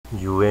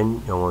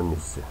UN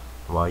영어뉴스.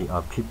 Why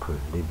are people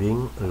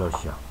leaving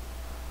Russia?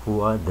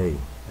 Who are they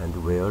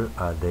and where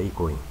are they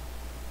going?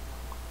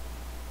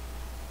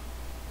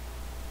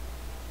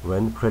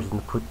 When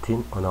President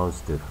Putin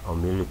announced a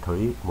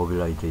military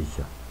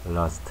mobilization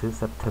last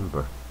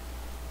September,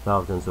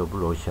 thousands of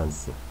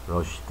Russians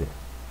rushed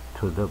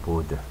to the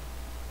border.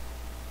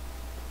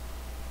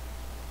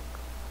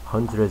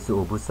 Hundreds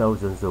of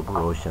thousands of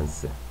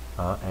Russians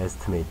are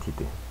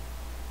estimated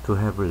to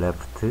have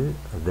left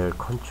their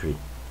country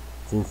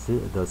since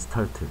the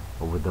start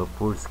of the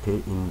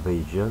full-scale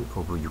invasion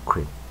of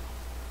Ukraine.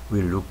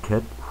 We look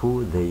at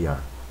who they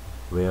are,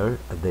 where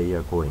they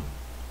are going,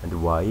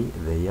 and why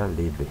they are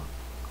leaving.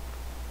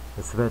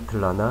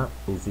 Svetlana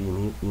is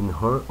in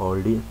her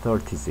early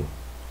 30s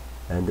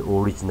and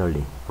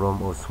originally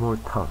from a small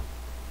town.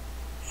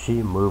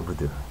 She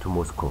moved to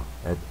Moscow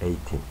at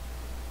 18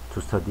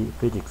 to study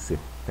physics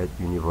at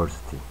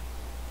university.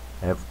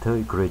 After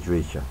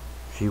graduation,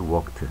 she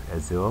worked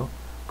as a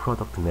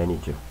product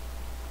manager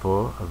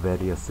for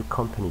various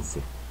companies.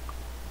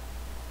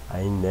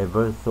 I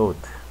never thought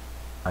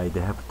I'd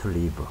have to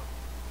leave.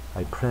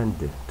 I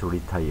planned to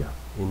retire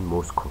in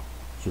Moscow,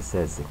 she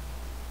says.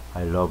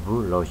 I love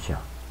Russia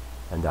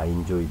and I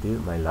enjoyed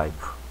my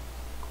life.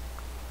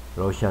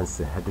 Russians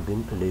had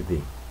been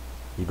leaving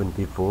even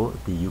before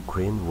the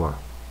Ukraine war,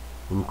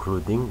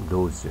 including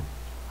those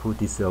who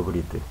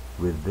disagreed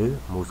with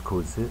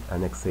Moscow's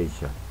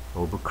annexation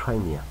of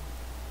Crimea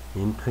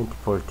in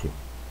 2014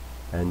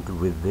 and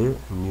with the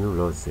new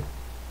laws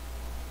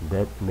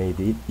that made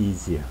it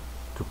easier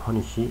to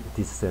punish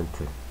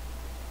dissent.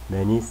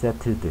 Many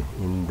settled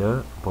in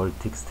the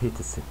Baltic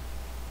states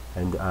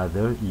and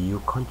other EU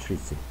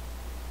countries,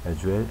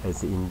 as well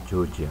as in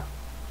Georgia.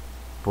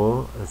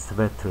 For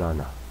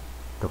Svetlana,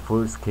 the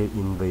full-scale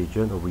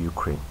invasion of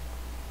Ukraine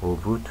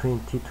of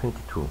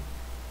 2022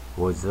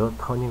 was a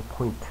turning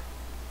point.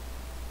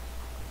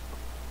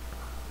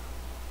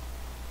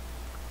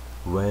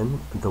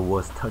 When the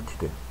war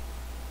started,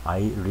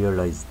 I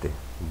realized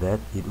that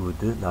it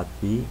would not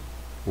be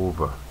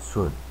over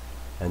soon,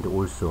 and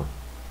also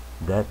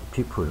that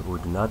people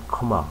would not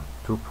come out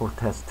to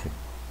protest.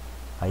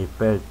 I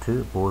felt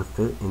both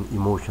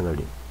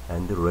emotionally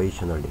and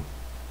rationally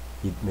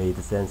it made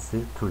sense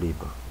to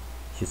leave,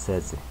 she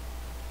says.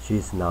 She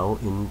is now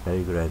in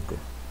Belgrade,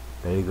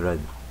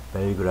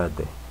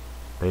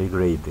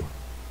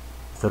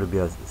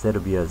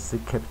 Serbia's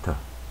capital.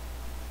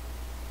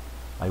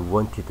 I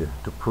wanted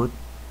to put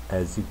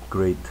as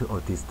great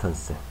a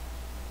distance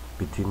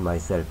between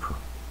myself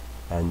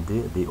and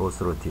the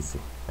authorities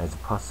as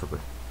possible.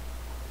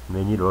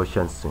 Many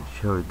Russians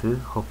shared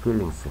her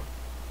feelings,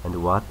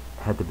 and what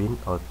had been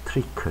a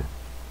trick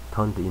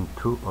turned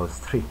into a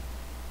streak.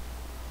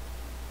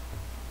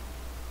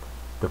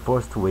 The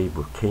first wave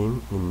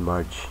came in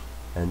March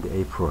and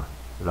April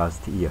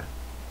last year.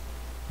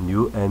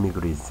 New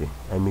emigrants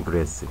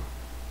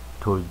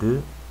told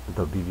the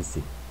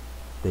BBC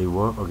they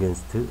were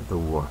against the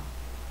war,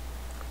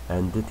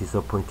 and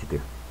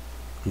disappointed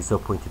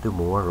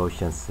more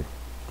Russians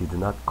did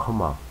not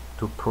come out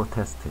to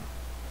protest,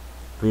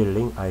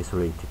 feeling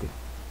isolated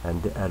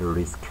and at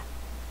risk.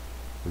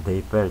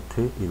 They felt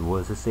it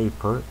was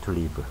safer to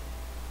leave.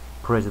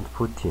 President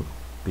Putin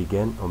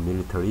began a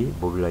military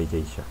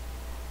mobilization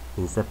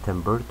in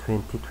September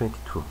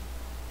 2022,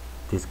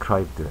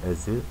 described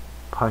as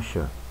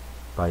partial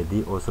by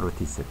the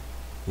authorities.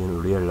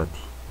 In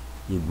reality,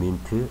 it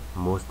meant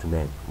most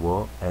men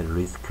were at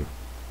risk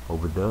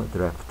of the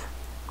draft.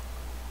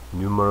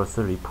 Numerous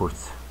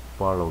reports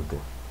followed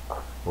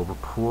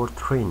of poor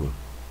training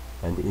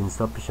and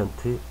insufficient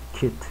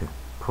kit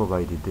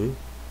provided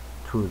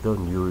to the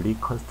newly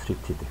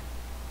conscripted.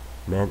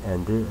 Men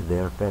and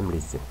their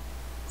families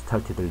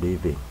started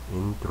living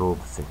in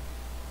droves,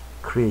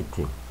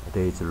 creating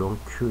days-long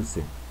queues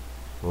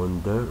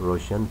on the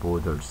Russian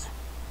borders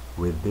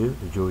with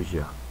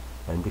Georgia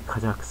and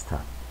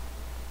Kazakhstan.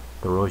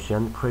 The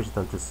Russian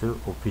president's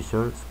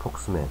official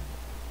spokesman,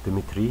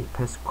 Dmitry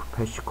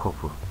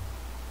Peskov,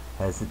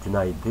 has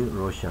denied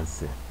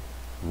Russians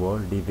were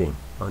leaving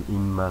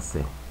en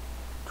masse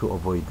to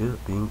avoid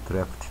being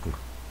drafted.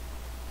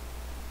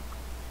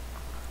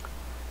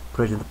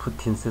 President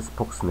Putin's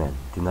spokesman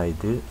denied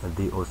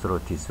the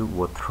authorities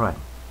were trying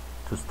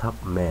to stop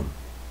men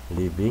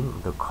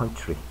leaving the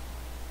country.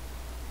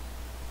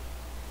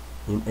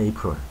 In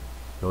April,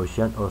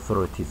 Russian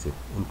authorities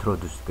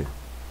introduced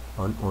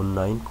an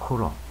online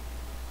quorum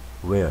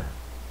where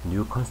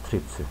new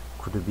conscripts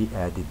could be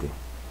added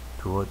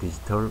to a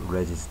digital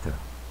register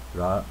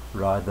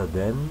rather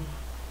than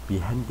be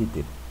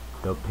handed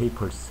the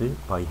papers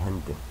by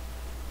hand.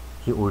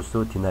 He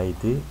also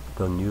denied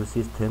the new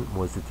system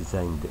was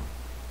designed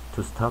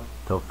to stop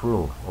the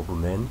flow of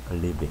men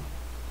leaving.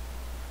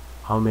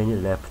 How many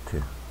left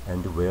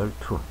and where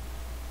to?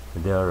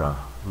 There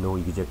are no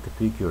exact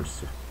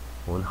figures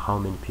on how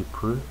many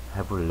people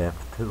have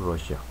left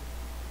Russia,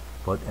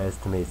 but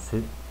estimates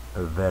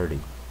vary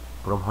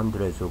from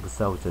hundreds of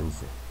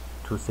thousands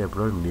to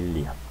several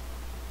million.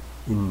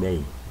 In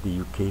May, the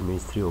UK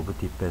Ministry of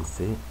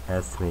Defense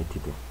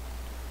estimated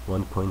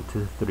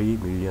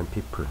 1.3 million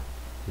people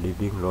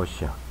leaving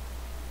Russia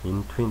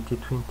in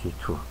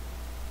 2022.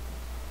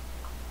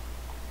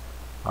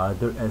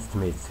 Other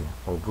estimates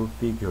of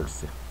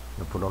figures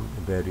from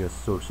various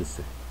sources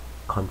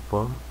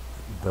confirm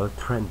the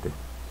trend.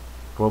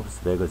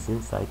 Forbes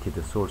magazine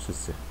cited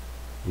sources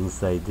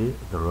inside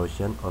the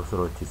Russian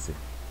authorities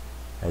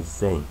as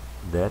saying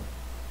that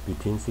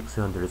between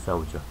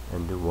 600,000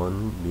 and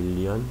 1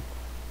 million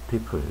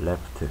people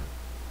left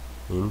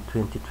in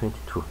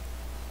 2022.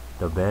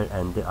 The Bell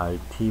and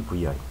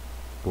RTVI,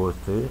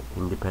 both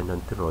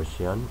independent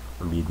Russian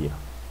media,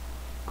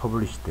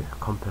 published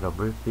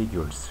comparable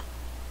figures.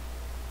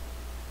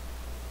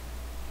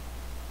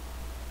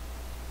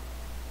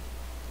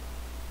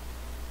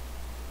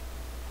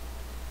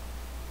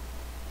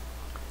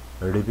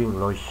 Living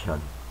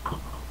Russian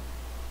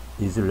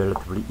is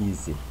relatively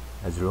easy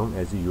as long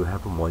as you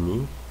have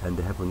money and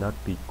have not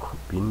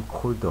been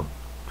called up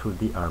to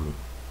the army.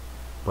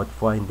 But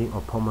finding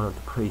a permanent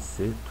place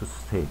to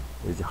stay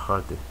is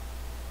hard.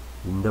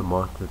 In the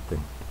months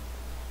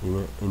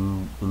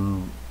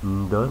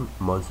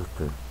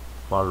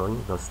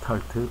following the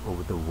start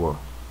of the war,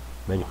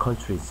 many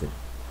countries,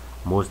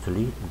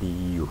 mostly the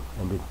EU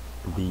and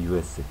the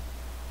US,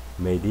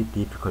 made it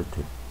difficult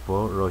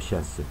for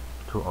Russians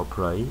to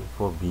apply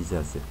for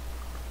visas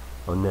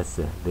unless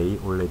they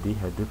already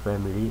had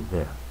family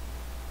there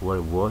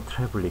or were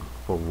traveling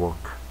for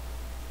work.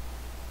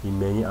 In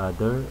many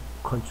other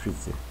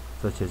countries,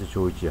 such as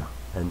Georgia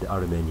and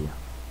Armenia,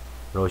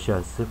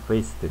 Russians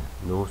faced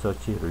no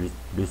such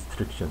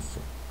restrictions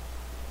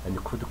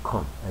and could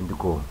come and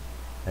go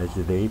as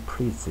they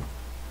pleased.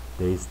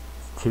 They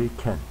still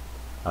can.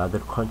 Other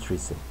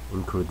countries,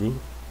 including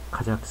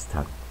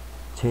Kazakhstan,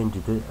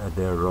 changed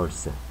their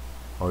laws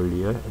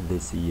earlier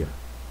this year,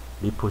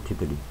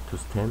 reportedly to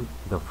stem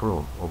the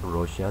flow of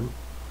Russian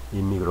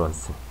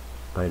immigrants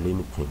by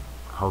limiting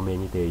how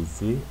many days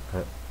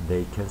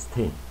they can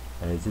stay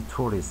as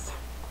tourists.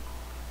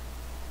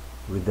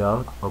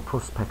 Without a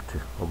prospect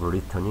of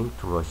returning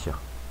to Russia,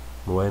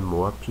 more and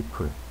more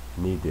people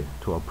need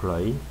to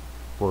apply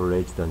for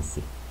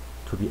residency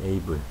to be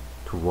able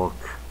to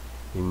work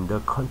in the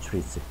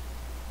countries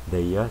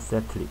they are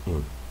settled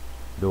in,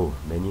 though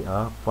many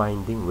are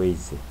finding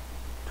ways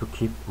to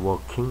keep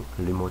working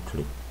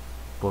remotely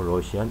for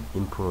Russian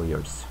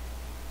employers.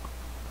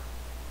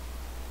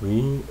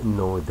 We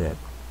know that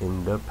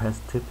in the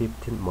past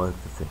 15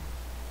 months,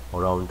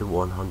 around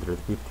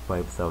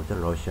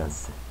 155,000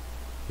 Russians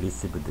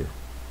received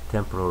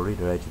temporary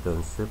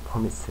residence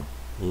permits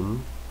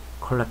in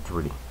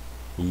collectively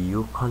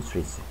EU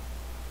countries,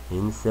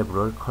 in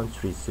several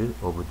countries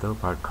of the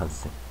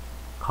Balkans,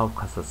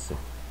 Caucasus,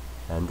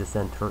 and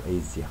Central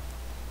Asia.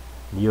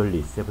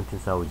 Nearly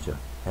 17,000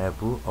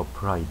 have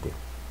applied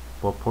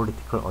for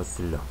political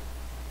asylum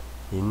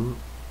in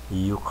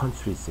EU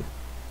countries,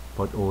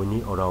 but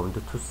only around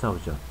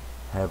 2,000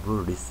 have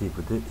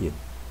received it,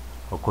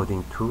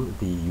 according to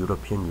the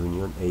European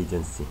Union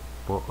Agency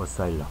for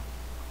Asylum.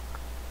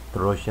 The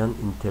Russian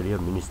Interior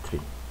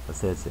Ministry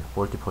says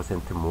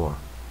 40% more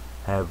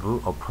have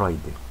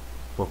applied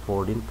for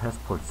foreign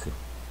passports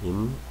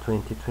in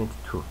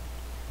 2022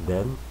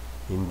 than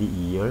in the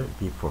year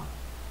before.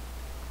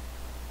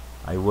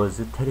 I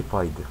was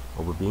terrified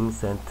of being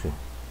sent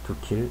to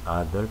kill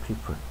other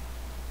people.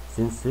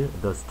 Since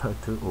the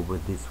start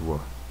of this war,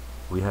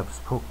 we have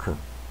spoken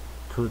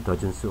to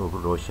dozens of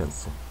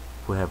Russians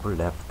who have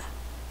left.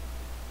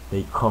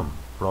 They come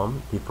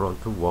from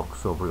different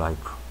walks of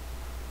life.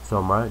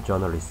 Some are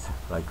journalists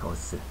like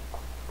us,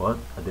 but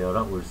there are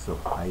also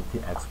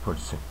IT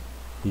experts,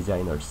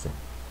 designers,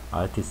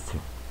 artists,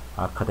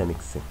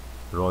 academics,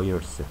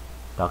 lawyers,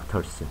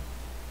 doctors,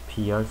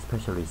 PR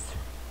specialists,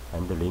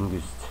 and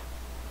linguists.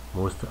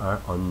 Most are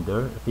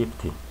under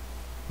 50.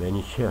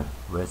 Many share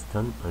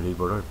Western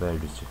liberal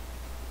values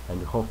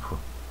and hope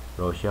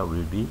Russia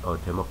will be a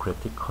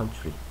democratic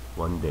country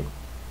one day.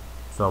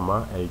 Some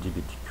are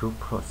LGBTQ+.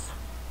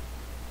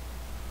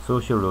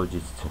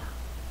 Sociologists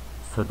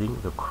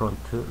studying the current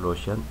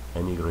Russian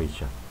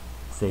emigration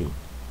say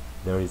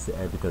there is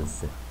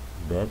evidence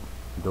that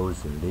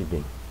those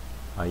leaving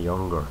are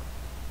younger,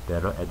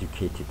 better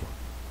educated,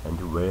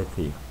 and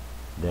wealthier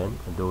than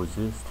those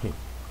staying.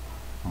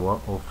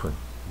 More often,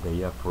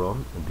 they are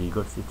from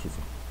bigger cities.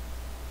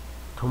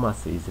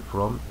 Thomas is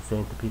from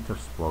St.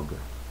 Petersburg.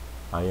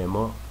 I am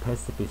a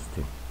pacifist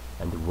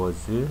and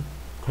was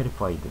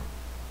terrified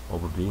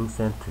of being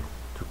sent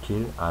to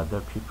kill other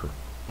people.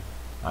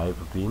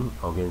 I've been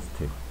against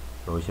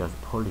Russia's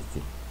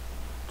policy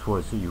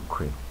towards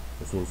Ukraine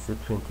since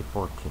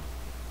 2014.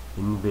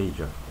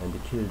 Invasion and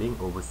killing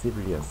of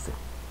civilians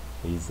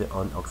is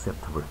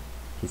unacceptable,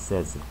 he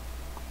says.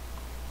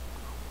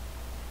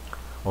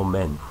 A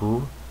man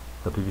who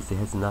the BBC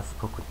has not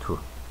spoken to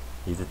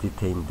is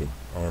detained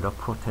at a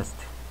protest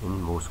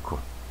in Moscow.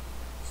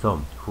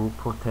 Some who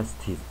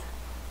protested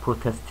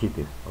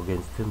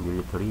against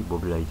military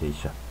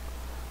mobilization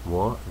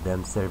were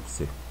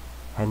themselves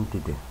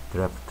handed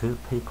draft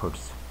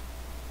papers.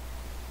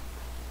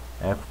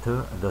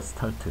 After the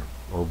start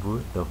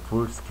of the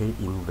full-scale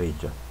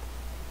invasion,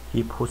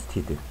 he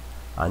posted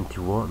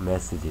anti-war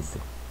messages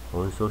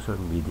on social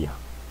media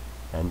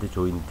and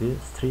joined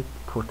street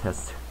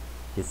protests.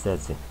 He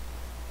says,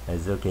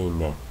 as a gay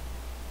man,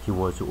 he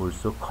was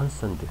also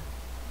concerned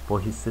for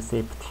his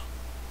safety.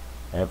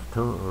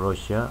 After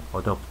Russia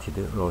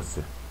adopted laws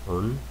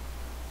on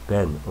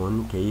ban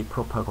on gay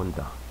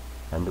propaganda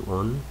and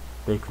on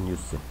fake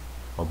news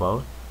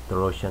about the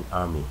Russian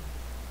army,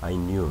 I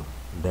knew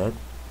that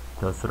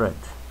the threat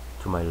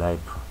to my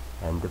life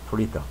and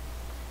freedom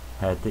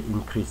had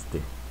increased,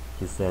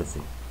 he says.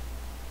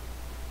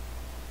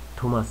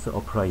 Thomas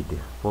applied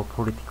for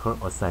political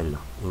asylum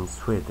in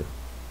Sweden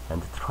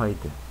and tried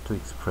to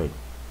explain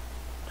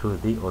to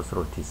the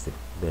authorities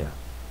there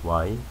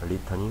why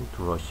returning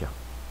to Russia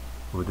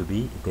would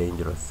be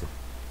dangerous.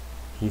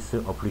 His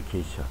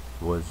application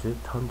was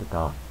turned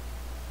down,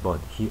 but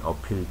he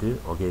appealed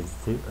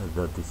against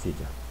the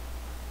decision.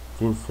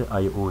 Since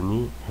I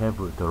only have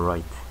the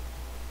right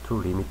to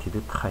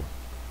limited time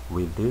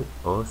with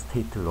a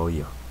state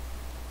lawyer,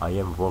 I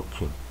am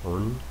working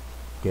on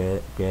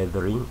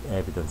gathering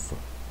evidence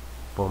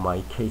for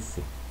my case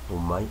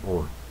on my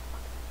own.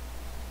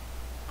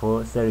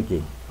 For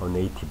Sergei, a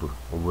native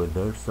of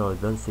the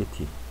southern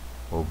city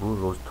of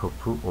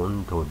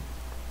Rostov-on-Don,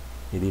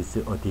 it is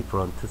a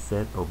different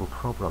set of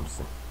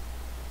problems.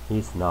 He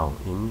is now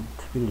in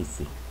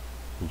Tbilisi,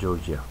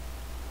 Georgia,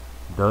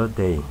 the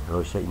day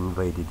Russia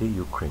invaded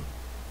Ukraine.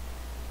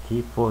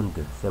 He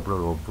phoned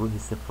several of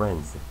his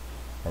friends,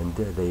 and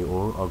they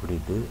all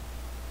agreed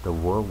the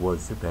war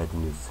was bad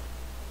news.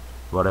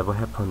 Whatever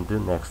happened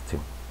next,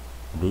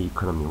 the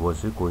economy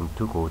was going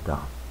to go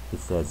down, he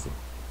says.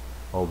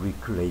 A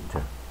week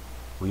later,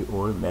 we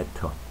all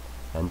met up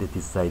and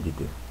decided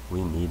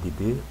we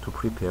needed to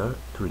prepare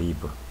to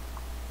leave.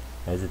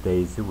 As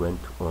days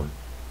went on,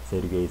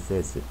 Sergei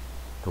says,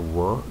 the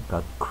war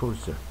got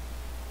closer.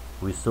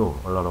 We saw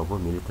a lot of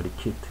military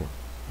kit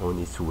on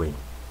its way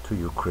to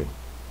Ukraine.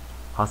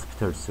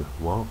 Hospitals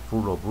were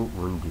full of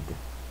wounded.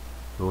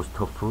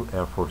 Rostov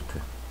airport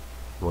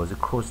was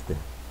closed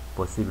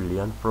for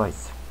civilian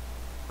flights,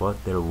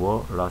 but there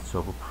were lots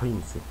of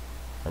planes,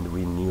 and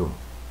we knew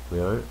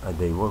where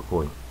they were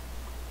going.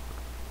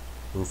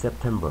 In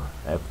September,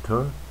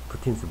 after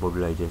Putin's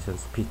mobilization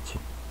speech,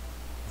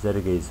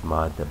 Sergei's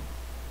mother,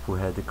 who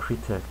had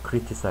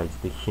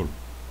criticized him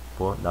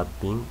for not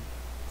being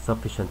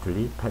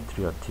sufficiently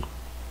patriotic,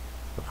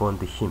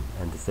 phoned him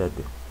and said,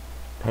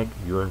 "Pack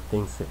your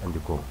things and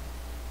go."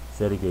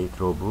 Sergei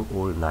drove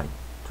all night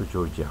to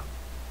Georgia,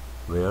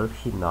 where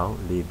he now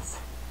lives.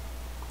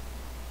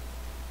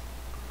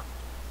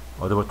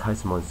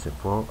 Advertisements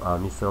for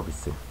army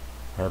service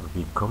have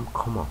become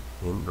common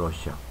in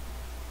Russia.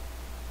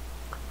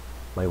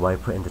 My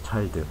wife and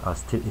child are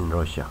still in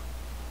Russia.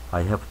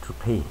 I have to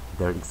pay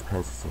their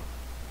expenses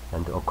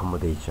and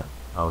accommodation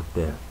out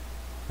there,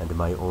 and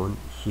my own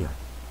here.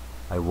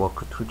 I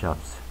work 2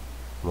 jobs,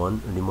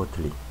 one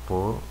remotely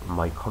for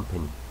my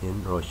company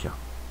in Russia,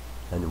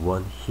 and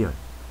one here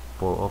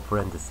for a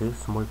friend's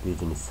small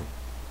business.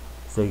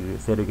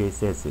 Sergei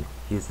says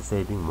he is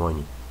saving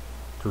money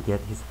to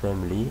get his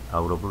family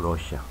out of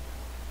Russia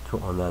to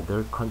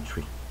another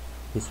country.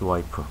 His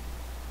wife,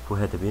 who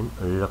had been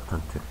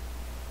reluctant,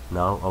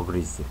 now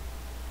agrees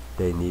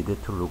they need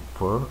to look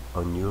for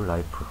a new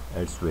life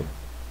elsewhere,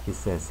 he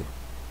says.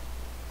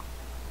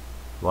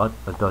 What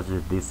does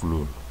this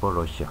mean for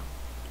Russia?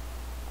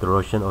 The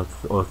Russian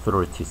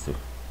authorities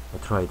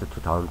tried to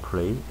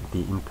downplay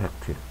the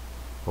impact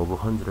of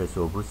hundreds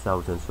of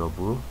thousands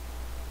of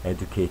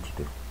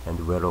educated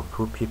and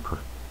well-off people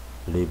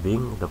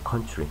leaving the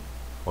country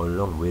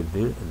along with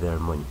their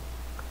money,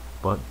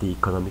 but the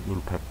economic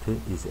impact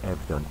is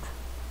evident.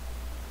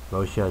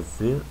 Russia's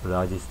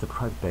largest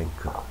private bank,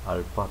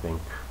 Alfa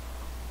Bank,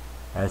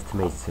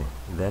 estimates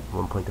that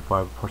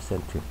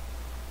 1.5%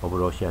 of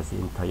Russia's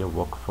entire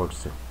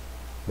workforce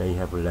may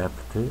have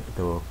left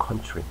the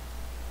country.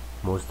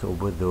 Most of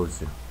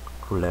those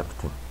who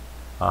left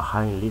are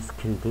highly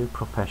skilled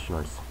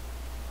professionals.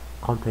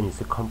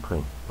 Companies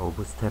complain of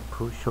staff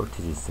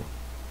shortages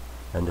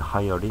and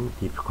hiring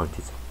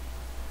difficulties.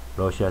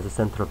 Russia's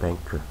central bank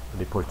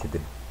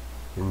reported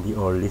in the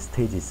early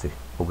stages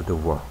of the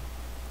war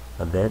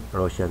that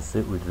Russians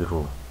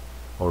withdrew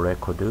a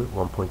record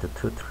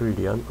 1.2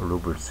 trillion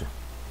rubles,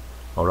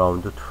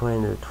 around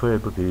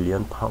 12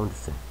 billion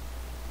pounds,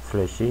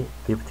 $15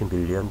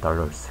 billion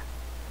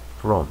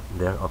from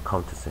their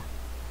accounts.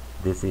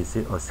 This is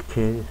a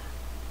scale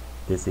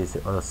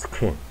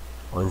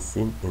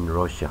unseen in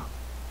Russia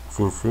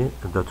since the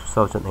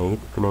 2008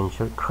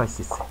 financial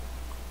crisis.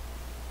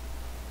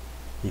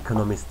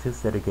 Economist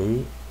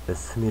Sergei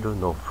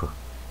Smirnov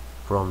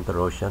from the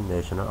Russian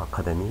National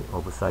Academy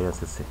of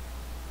Sciences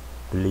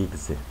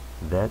believes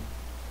that,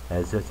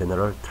 as a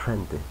general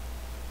trend,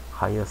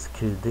 higher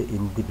skilled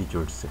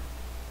individuals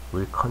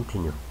will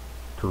continue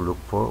to look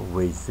for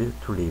ways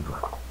to live.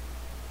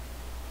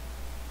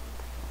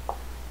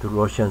 The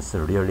Russians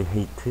really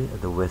hate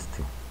the West.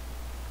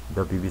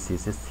 The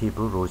BBC's Steve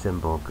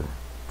Rosenberg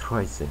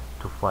tries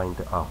to find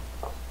out.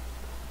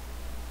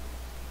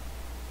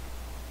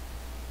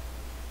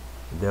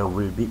 There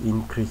will be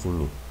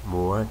increasingly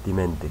more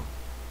demand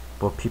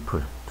for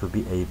people to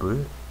be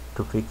able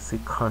to fix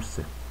cars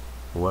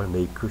or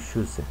make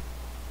shoes.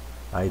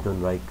 I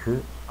don't like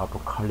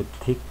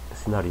apocalyptic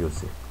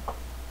scenarios,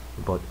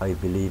 but I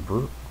believe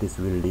this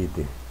will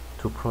lead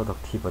to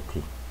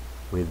productivity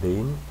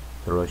within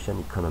the Russian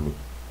economy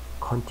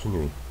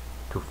continuing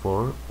to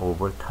fall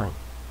over time.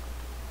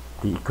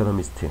 The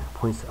economist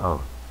points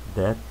out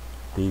that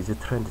these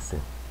trends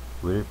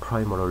will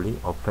primarily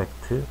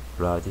affect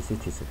large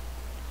cities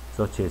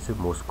such as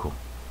Moscow,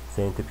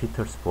 St.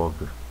 Petersburg,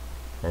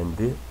 and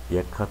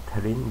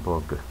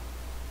Yekaterinburg.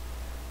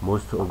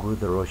 Most of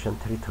the Russian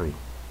territory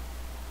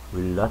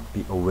will not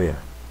be aware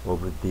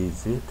of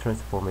these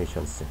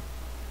transformations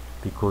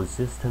because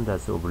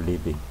standards of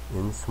living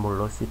in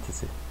smaller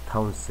cities,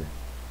 towns,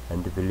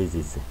 and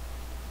villages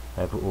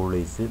have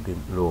always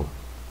been low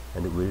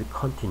and will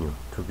continue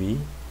to be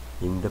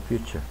in the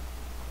future.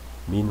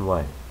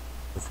 Meanwhile,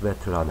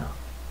 Svetlana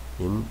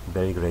in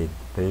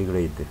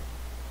Belgrade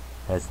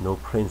has no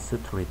plans to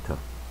return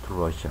to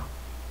Russia.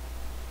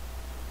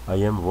 I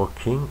am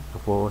working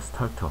for a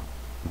startup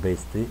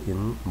based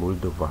in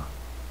Moldova,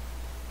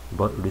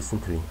 but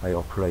recently I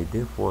applied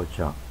for a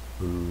job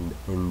in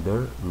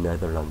the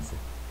Netherlands.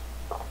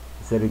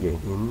 Sergey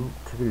in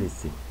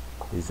Tbilisi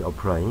is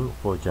applying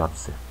for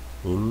jobs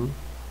in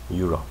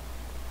Europe.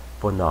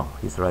 For now,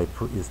 his life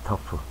is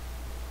tough.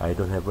 I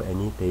don't have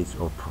any days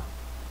off.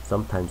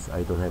 Sometimes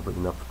I don't have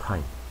enough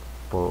time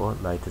for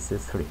a night's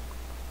sleep.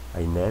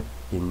 I nap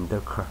in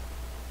the car.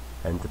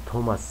 And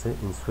Thomas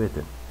in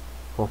Sweden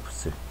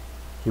hopes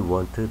he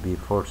won't be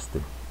forced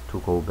to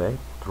go back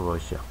to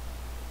Russia,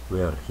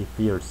 where he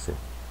fears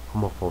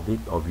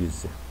homophobic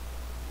abuse.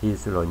 He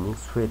is learning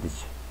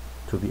Swedish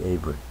to be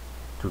able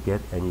to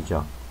get any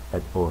job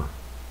at all.